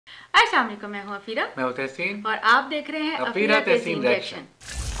अस्सलाम वालेकुम, मैं हूँ अफीरा। मैं हूँ तहसीन और आप देख रहे हैं अफीरा तहसीन रिएक्शन।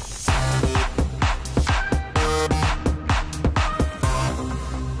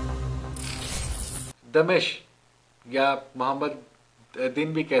 दमिश या मोहम्मद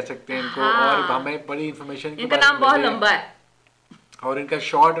दिन भी कह सकते हैं इनको। हाँ। और हमें बड़ी इंफॉर्मेशन इनका नाम बहुत लंबा है और इनका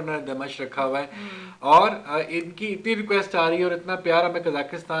शॉर्ट उन्होंने दमिश रखा हुआ है। और इनकी इतनी रिक्वेस्ट आ रही है और इतना प्यार हमें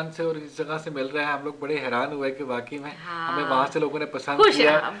कजाकिस्तान से और इस जगह से मिल रहा है। हम लोग बड़े हैरान हुए कि वाकई में हमें वहाँ से लोगों ने पसंद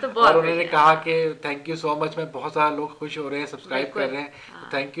किया और उन्होंने कहा कि थैंक यू सो मच। में बहुत सारे लोग खुश हो रहे हैं, सब्सक्राइब कर रहे हैं।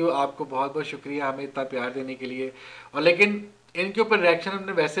 थैंक यू, आपको बहुत बहुत शुक्रिया हमें इतना प्यार देने के लिए। और लेकिन इनके ऊपर रिएक्शन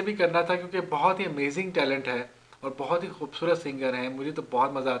हमने वैसे भी करना था क्योंकि बहुत ही अमेजिंग टैलेंट है और बहुत ही खूबसूरत सिंगर हैं। मुझे तो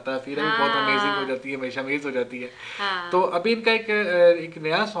बहुत मजा आता है। अफीरा भी बहुत अमेजिंग हो जाती है, हमेशा अमेज हो जाती है। तो अभी इनका एक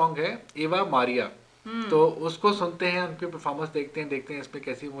नया सॉन्ग है एवा मारिया, तो उसको सुनते हैं, उनकी परफॉर्मेंस देखते हैं इसमें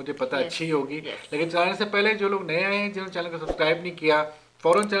कैसी, मुझे पता अच्छी होगी। लेकिन चलाने से पहले जो लोग नए आए हैं, जिन्होंने चैनल को सब्सक्राइब नहीं किया,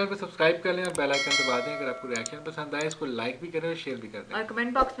 फौरन चैनल पे सब्सक्राइब कर लें और बेल आइकन दबा दें। अगर आपको रिएक्शन पसंद आए इसको लाइक भी करें और शेयर भी कर दें। और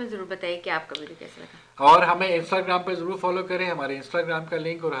कमेंट बॉक्स में जरूर बताइए कि आपका वीडियो कैसा लगा। और हमें इंस्टाग्राम पे जरूर फॉलो करें। हमारे इंस्टाग्राम का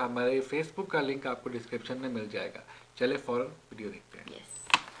लिंक और हमारे फेसबुक का लिंक आपको डिस्क्रिप्शन में मिल जाएगा। चले फौरन वीडियो देखते हैं।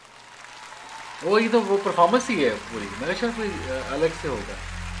 वो ये तो वो परफॉर्मेंस ही है पूरी, मेरे ख्याल कोई अलग से होगा।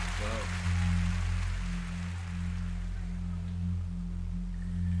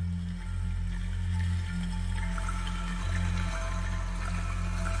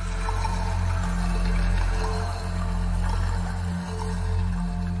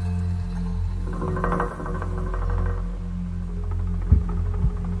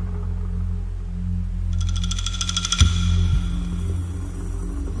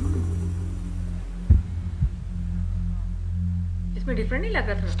 इसमें डिफरेंट नहीं लग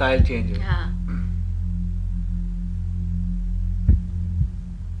रहा था, स्टाइल चेंज है। हाँ।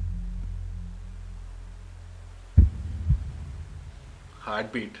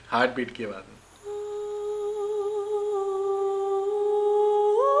 हार्ट बीट की आवाज में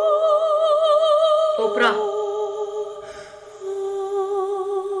ओपरा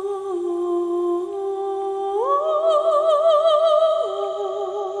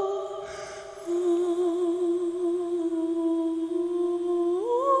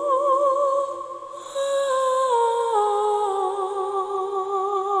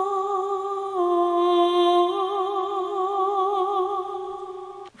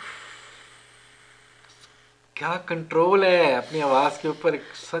क्या कंट्रोल है अपनी आवाज के ऊपर,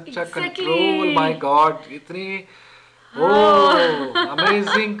 सच्चा कंट्रोल। माय गॉड, इतनी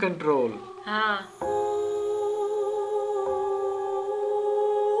अमेजिंग कंट्रोल।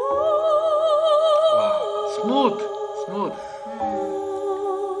 स्मूथ स्मूथ,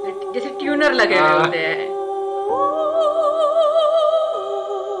 जैसे ट्यूनर लगे हुए होते हैं।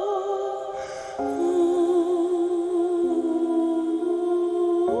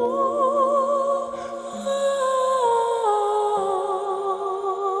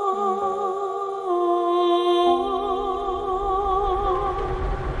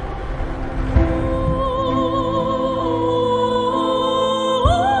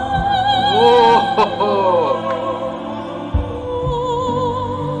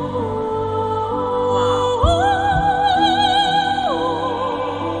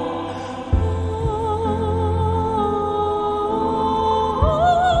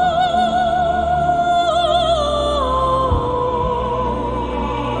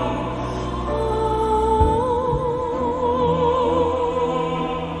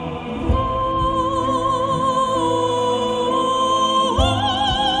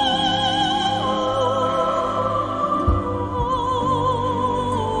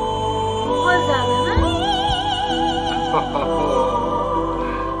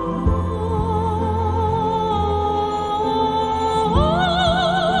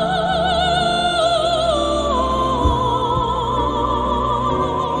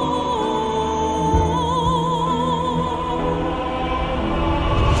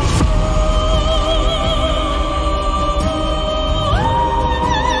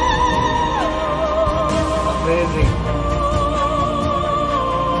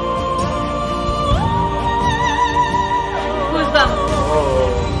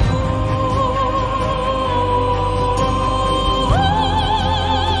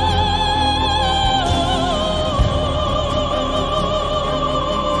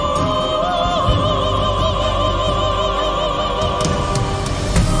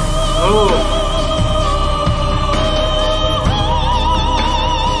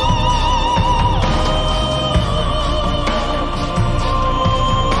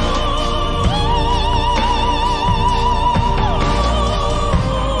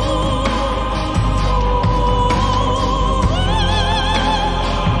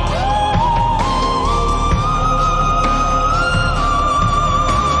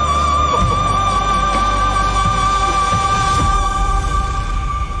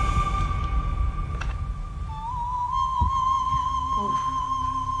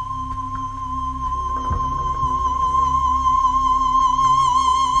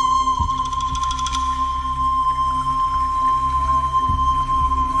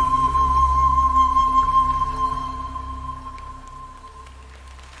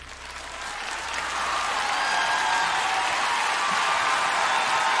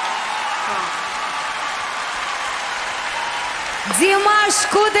 Dimash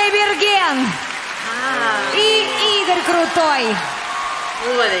Kudaibergen и Игорь Крутой.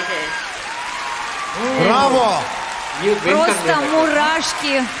 वो देखे Браво! ये win Просто करने लगे।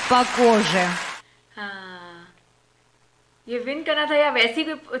 мурашки по कоже. हाँ, ये विन करना था या वैसी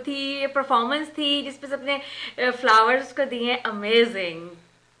कोई थी, ये परफॉर्मेंस थी जिसपे सबने फ्लावर्स को दिए। अमेजिंग,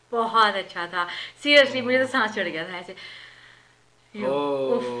 बहुत अच्छा था सीरियसली, मुझे तो सांस चढ़ गया था ऐसे।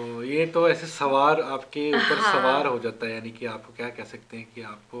 ओ, ये तो ऐसे सवार आपके ऊपर हाँ। सवार हो जाता है, यानी कि आपको क्या कह सकते हैं कि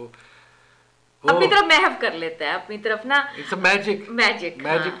आपको अपनी तरफ महव कर लेता है, अपनी तरफ ना इट्स मैजिक मैजिक।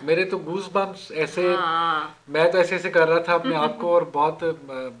 मैजिक। मेरे तो गूज बम्प्स ऐसे, हाँ। मैं तो ऐसे ऐसे कर रहा था अपने आप को, और बहुत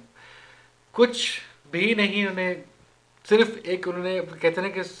कुछ भी नहीं, उन्हें सिर्फ एक, उन्होंने कहते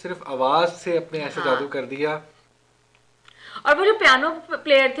हैं कि सिर्फ आवाज से अपने ऐसे जादू कर दिया। और वो जो पियानो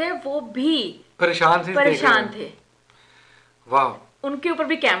प्लेयर थे वो भी परेशान थे। वाह, उनके ऊपर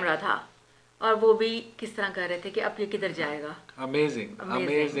भी कैमरा था और वो भी किस तरह कर रहे थे कि अब ये किधर जाएगा।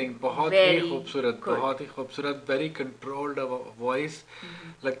 अमेजिंग, बहुत ही खूबसूरत, बहुत ही खूबसूरत, वेरी कंट्रोल्ड वॉइस।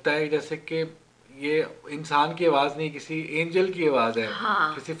 लगता है जैसे कि ये इंसान की आवाज नहीं, किसी एंजल की आवाज है।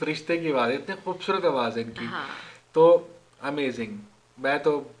 हाँ। किसी फरिश्ते की आवाज है, इतनी खूबसूरत आवाज है इनकी। हाँ। तो अमेजिंग, मैं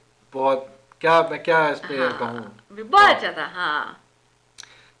तो बहुत मैं क्या इस पे कहूँ, बहुत अच्छा था। हाँ,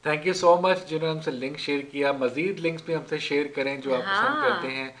 थैंक यू सो मच जिन्होंने हमसे लिंक शेयर किया। मजीद लिंक्स भी हमसे शेयर करें जो आप पसंद करते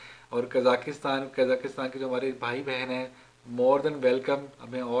हैं। और कजाकिस्तान के जो हमारे भाई बहन हैं, मोर देन वेलकम,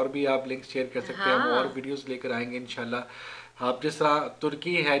 हमें और भी आप लिंक्स शेयर कर सकते हैं। हम और वीडियोस लेकर आएंगे इंशाल्लाह। आप जिस तरह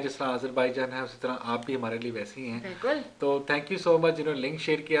तुर्की है, जिस तरह अजरबैजान है, उसी तरह आप भी हमारे लिए वैसी हैं। बिल्कुल। तो थैंक यू सो मच जिन्होंने लिंक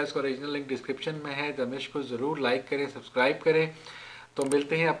शेयर किया। उसका ओरिजिनल लिंक डिस्क्रिप्शन में है। दमिश को ज़रूर लाइक करें, सब्सक्राइब करें। तो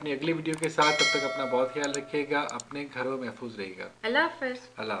मिलते हैं अपनी अगली वीडियो के साथ। तब तक अपना बहुत ख्याल रखिएगा, अपने घरों में महफूज रहिएगा। अल्लाह हाफिज़।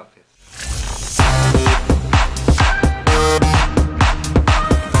 अल्लाह हाफिज़।